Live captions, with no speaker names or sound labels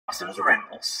Dosm's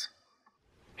Rambles.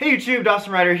 Hey YouTube, Dosm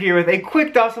Rider here with a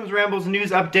quick Dosm's Rambles news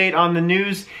update on the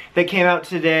news that came out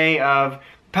today of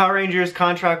Power Rangers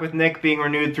contract with Nick being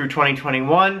renewed through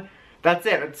 2021. That's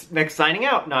it. It's Nick signing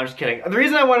out. No, I'm just kidding. The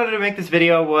reason I wanted to make this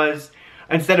video was,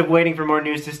 instead of waiting for more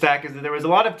news to stack, is that there was a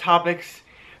lot of topics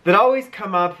that always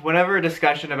come up whenever a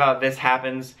discussion about this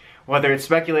happens, whether it's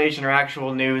speculation or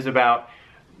actual news about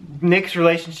Nick's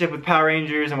relationship with Power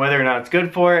Rangers and whether or not it's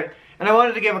good for it. And I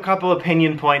wanted to give a couple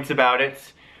opinion points about it.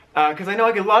 Because I know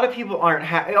like a lot of people aren't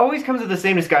it always comes to the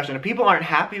same discussion. If people aren't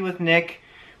happy with Nick,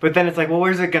 but then it's like, well,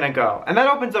 where's it gonna go? And that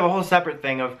opens up a whole separate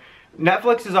thing of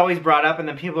Netflix is always brought up and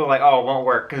then people are like, oh, it won't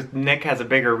work because Nick has a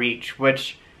bigger reach,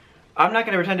 which I'm not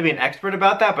gonna pretend to be an expert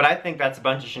about that, but I think that's a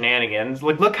bunch of shenanigans.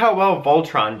 Look how well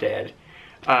Voltron did.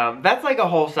 That's like a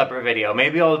whole separate video.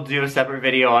 Maybe I'll do a separate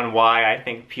video on why I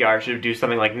think PR should do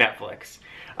something like Netflix.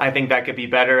 I think that could be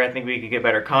better. I think we could get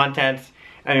better content.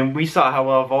 I mean, we saw how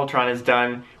well Voltron has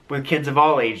done with kids of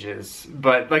all ages.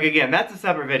 But, like, again, that's a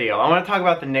separate video. I want to talk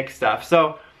about the Nick stuff.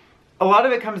 So, a lot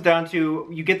of it comes down to,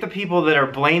 you get the people that are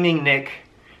blaming Nick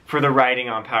for the writing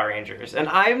on Power Rangers. And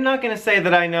I'm not going to say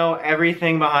that I know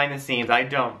everything behind the scenes. I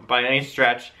don't, by any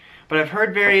stretch. But I've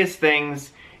heard various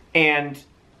things, and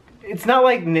it's not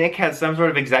like Nick has some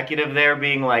sort of executive there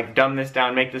being like, dumb this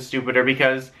down, make this stupider,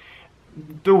 because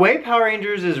the way Power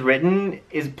Rangers is written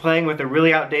is playing with a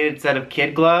really outdated set of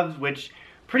kid gloves, which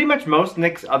pretty much most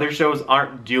Nick's other shows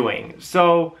aren't doing.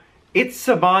 So it's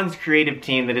Saban's creative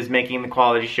team that is making the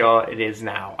quality show it is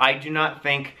now. I do not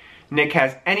think Nick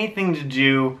has anything to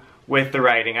do with the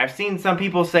writing. I've seen some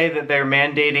people say that they're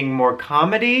mandating more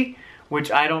comedy, which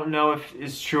I don't know if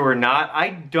is true or not.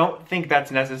 I don't think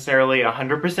that's necessarily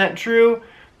 100% true,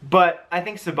 but I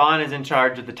think Saban is in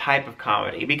charge of the type of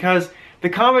comedy, because the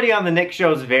comedy on the Nick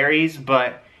shows varies,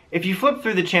 but if you flip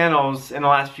through the channels in the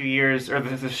last few years, or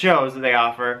the shows that they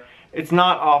offer, it's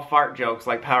not all fart jokes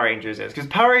like Power Rangers is. Because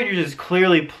Power Rangers is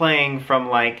clearly playing from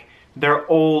like their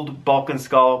old Bulk and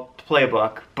Skull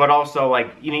playbook, but also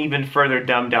like even further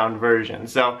dumbed down version.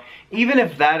 So even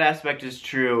if that aspect is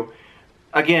true,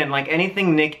 again, like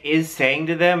anything Nick is saying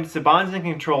to them, Saban's in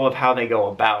control of how they go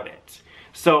about it.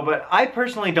 So, but I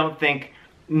personally don't think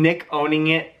Nick owning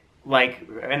it, like,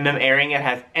 and them airing it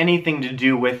has anything to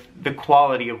do with the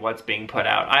quality of what's being put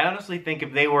out. I honestly think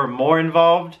if they were more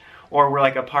involved, or were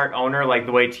like a part owner, like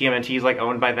the way TMNT is like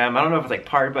owned by them, I don't know if it's like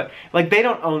part, but like they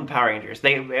don't own Power Rangers.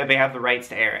 They have the rights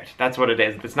to air it. That's what it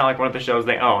is. It's not like one of the shows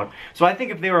they own. So I think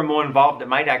if they were more involved, it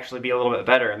might actually be a little bit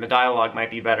better, and the dialogue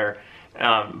might be better.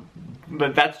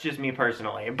 But that's just me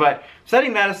personally. But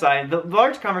setting that aside, the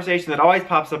large conversation that always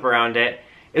pops up around it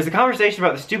is the conversation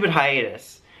about the stupid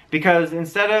hiatus. Because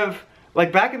instead of,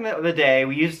 like back in the day,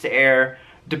 we used to air,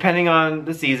 depending on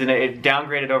the season, it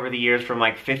downgraded over the years from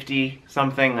like 50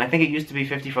 something. I think it used to be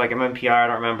 50 for like MMPR, I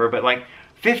don't remember. But like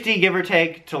 50 give or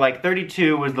take to like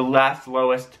 32 was the last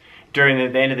lowest during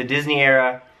the end of the Disney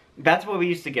era. That's what we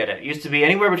used to get it. It used to be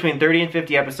anywhere between 30 and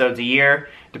 50 episodes a year,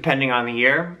 depending on the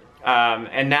year.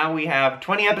 And now we have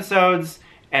 20 episodes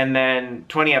and then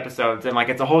 20 episodes. And like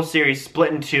it's a whole series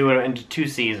split into two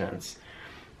seasons.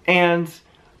 And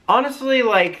honestly,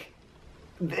 like,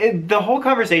 the whole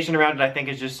conversation around it, I think,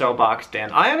 is just so boxed in.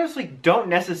 I honestly don't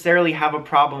necessarily have a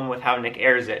problem with how Nick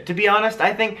airs it. To be honest,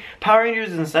 I think Power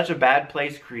Rangers is in such a bad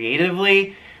place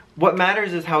creatively. What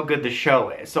matters is how good the show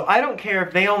is. So I don't care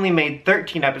if they only made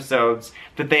 13 episodes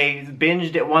that they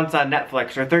binged at once on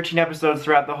Netflix, or 13 episodes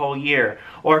throughout the whole year,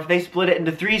 or if they split it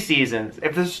into 3 seasons.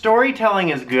 If the storytelling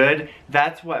is good,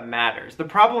 that's what matters. The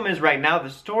problem is right now the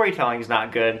storytelling is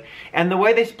not good, and the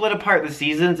way they split apart the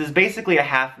seasons is basically a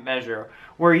half measure,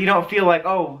 where you don't feel like,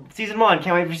 oh, season 1,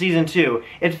 can't wait for season 2.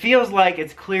 It feels like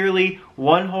it's clearly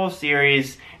one whole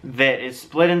series that is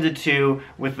split into 2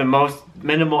 with the most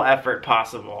minimal effort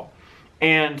possible.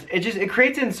 And it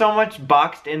creates in so much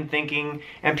boxed in thinking,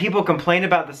 and people complain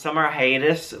about the summer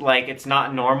hiatus like it's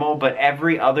not normal, but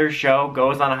every other show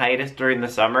goes on a hiatus during the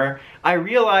summer. I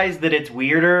realize that it's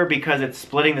weirder because it's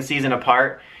splitting the season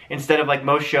apart instead of like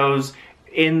most shows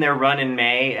in their run in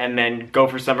May and then go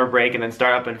for summer break and then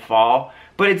start up in fall.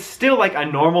 But it's still like a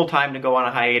normal time to go on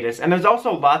a hiatus. And there's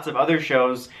also lots of other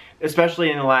shows, especially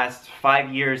in the last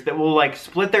 5 years, that will like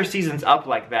split their seasons up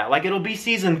like that. Like it'll be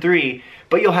season 3,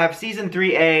 but you'll have season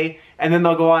 3A, and then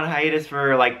they'll go on hiatus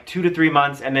for like 2 to 3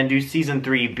 months and then do season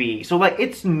 3B. So like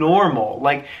it's normal.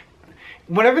 Like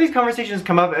whenever these conversations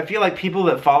come up, I feel like people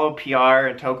that follow PR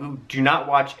and Toku do not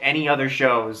watch any other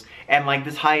shows, and like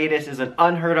this hiatus is an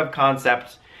unheard of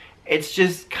concept. It's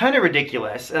just kind of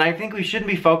ridiculous, and I think we shouldn't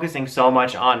be focusing so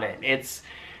much on it.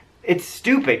 It's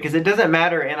stupid because it doesn't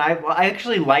matter, and I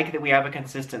actually like that we have a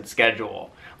consistent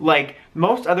schedule. Like,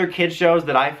 most other kids shows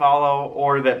that I follow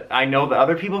or that I know that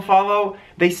other people follow,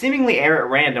 they seemingly air at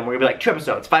random, where you'll be like 2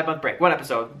 episodes, 5-month break, 1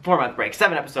 episode, 4-month break,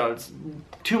 7 episodes,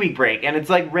 2-week break, and it's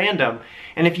like random.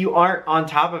 And if you aren't on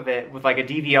top of it with like a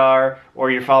DVR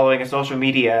or you're following a social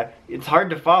media, it's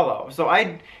hard to follow. So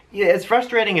yeah, as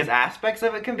frustrating as aspects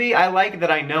of it can be, I like that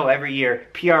I know every year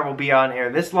PR will be on air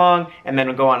this long, and then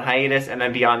we'll go on hiatus, and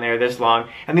then be on there this long.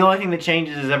 And the only thing that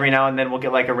changes is every now and then we'll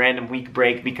get like a random week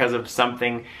break because of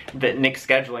something that Nick's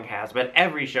scheduling has. But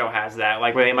every show has that,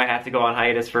 like where they might have to go on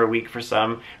hiatus for a week for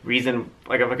some reason,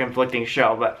 like of a conflicting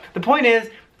show. But the point is,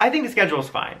 I think the schedule's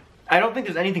fine. I don't think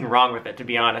there's anything wrong with it, to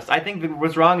be honest. I think that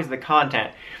what's wrong is the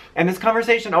content. And this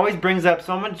conversation always brings up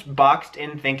so much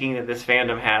boxed-in thinking that this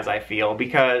fandom has, I feel,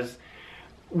 because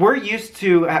we're used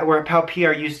to how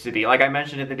PR used to be. Like I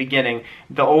mentioned at the beginning,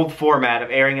 the old format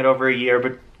of airing it over a year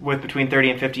but with between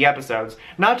 30 and 50 episodes.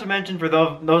 Not to mention, for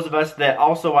those of us that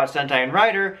also watch Sentai and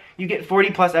Rider, you get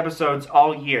 40+ episodes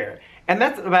all year. And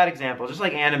that's a bad example, just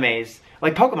like animes.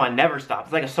 Like Pokemon never stops,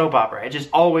 it's like a soap opera, it just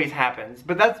always happens.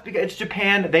 But that's because it's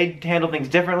Japan, they handle things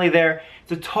differently there.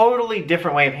 It's a totally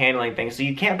different way of handling things, so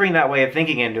you can't bring that way of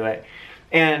thinking into it.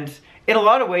 And in a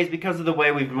lot of ways, because of the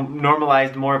way we've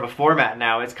normalized more of a format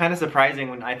now, it's kind of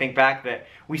surprising when I think back that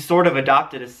we sort of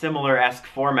adopted a similar-esque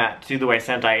format to the way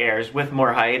Sentai airs, with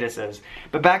more hiatuses.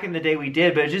 But back in the day we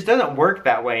did, but it just doesn't work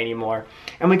that way anymore.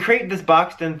 And we create this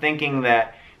boxed-in thinking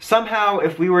that somehow,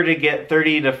 if we were to get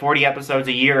 30 to 40 episodes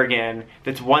a year again,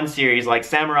 that's one series, like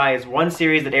Samurai is one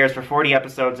series that airs for 40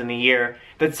 episodes in a year,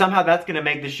 that somehow that's going to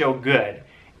make the show good.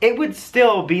 It would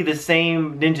still be the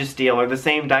same Ninja Steel or the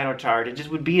same Dino Charge, it just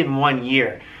would be in 1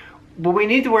 year. What we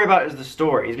need to worry about is the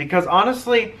stories, because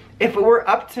honestly, if it were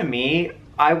up to me,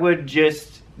 I would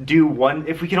just do one.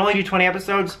 If we can only do 20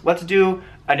 episodes, let's do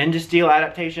a Ninja Steel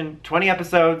adaptation, 20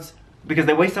 episodes, because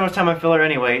they waste so much time on filler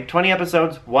anyway. 20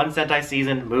 episodes, 1 Sentai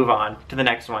season, move on to the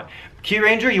next one.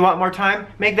 Q-Ranger, you want more time?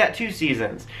 Make that 2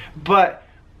 seasons. But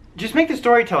just make the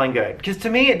storytelling good. Because to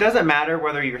me, it doesn't matter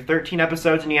whether you're 13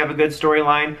 episodes and you have a good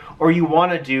storyline, or you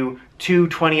want to do 2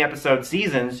 20-episode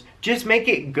seasons. Just make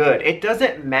it good. It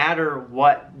doesn't matter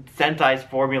what Sentai's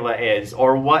formula is,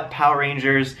 or what Power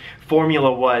Rangers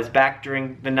formula was back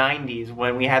during the 90s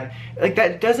when we had, like,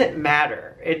 that doesn't matter.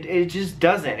 It just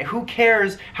doesn't. Who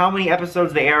cares how many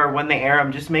episodes they air or when they air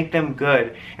them? Just make them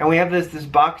good. And we have this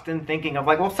boxed-in thinking of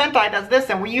like, well, Sentai does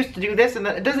this and we used to do this, and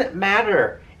that. It doesn't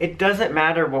matter. It doesn't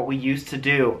matter what we used to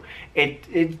do.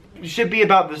 It should be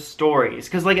about the stories.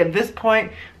 Because like at this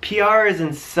point, PR is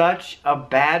in such a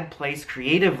bad place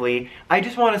creatively. I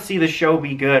just want to see the show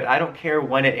be good. I don't care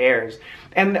when it airs.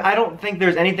 And I don't think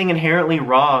there's anything inherently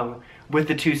wrong with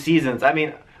the 2 seasons. I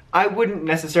mean, I wouldn't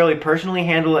necessarily personally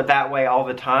handle it that way all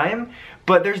the time,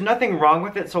 but there's nothing wrong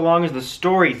with it so long as the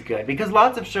story's good. Because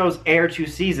lots of shows air 2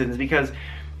 seasons, because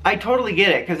I totally get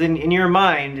it, because in your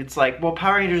mind, it's like, well,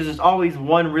 Power Rangers is always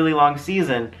one really long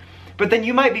season. But then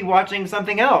you might be watching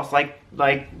something else, like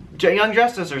Young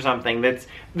Justice or something. This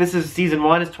is season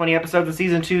 1 is 20 episodes and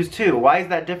season 2 is 2. Why is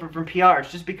that different from PR?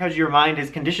 It's just because your mind is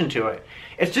conditioned to it.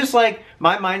 It's just like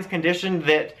my mind's conditioned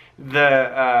that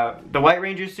the White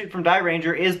Ranger suit from Die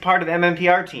Ranger is part of the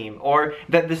MMPR team, or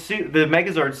that the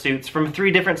Megazord suits from 3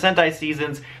 different Sentai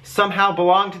seasons somehow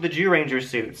belong to the Jew Ranger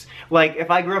suits. Like, if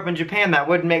I grew up in Japan, that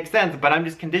wouldn't make sense, but I'm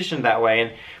just conditioned that way.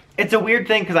 And it's a weird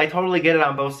thing, because I totally get it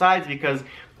on both sides, because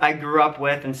I grew up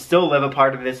with and still live a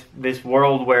part of this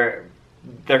world where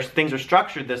things are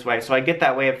structured this way, so I get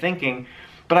that way of thinking.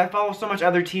 But I follow so much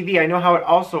other TV, I know how it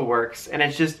also works, and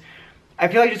it's just, I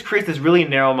feel like it just creates this really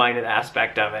narrow-minded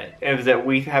aspect of it, is that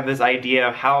we have this idea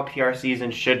of how a PR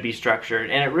season should be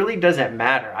structured, and it really doesn't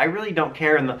matter. I really don't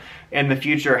care in the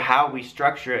future how we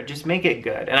structure it, just make it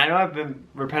good. And I know I've been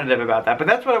repetitive about that, but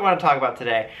that's what I want to talk about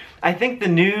today. I think the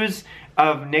news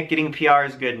of Nick getting PR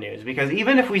is good news, because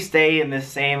even if we stay in this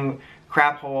same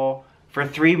crap hole for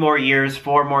 3 more years,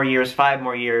 4 more years, 5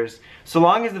 more years, so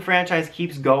long as the franchise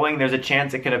keeps going, there's a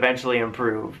chance it can eventually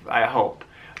improve, I hope.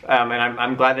 And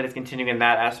I'm glad that it's continuing in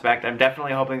that aspect. I'm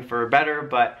definitely hoping for better,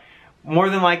 but more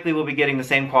than likely we'll be getting the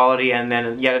same quality and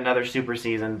then yet another super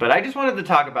season. But I just wanted to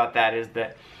talk about that, is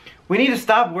that we need to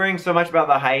stop worrying so much about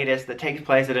the hiatus that takes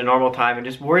place at a normal time and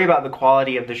just worry about the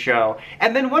quality of the show.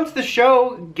 And then once the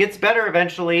show gets better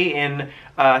eventually in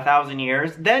 1,000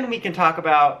 years, then we can talk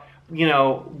about, you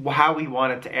know, how we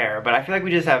want it to air. But I feel like we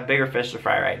just have bigger fish to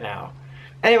fry right now.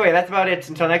 Anyway, that's about it.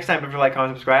 Until next time, if you like,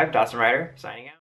 comment, subscribe. Dosm Rider, signing out.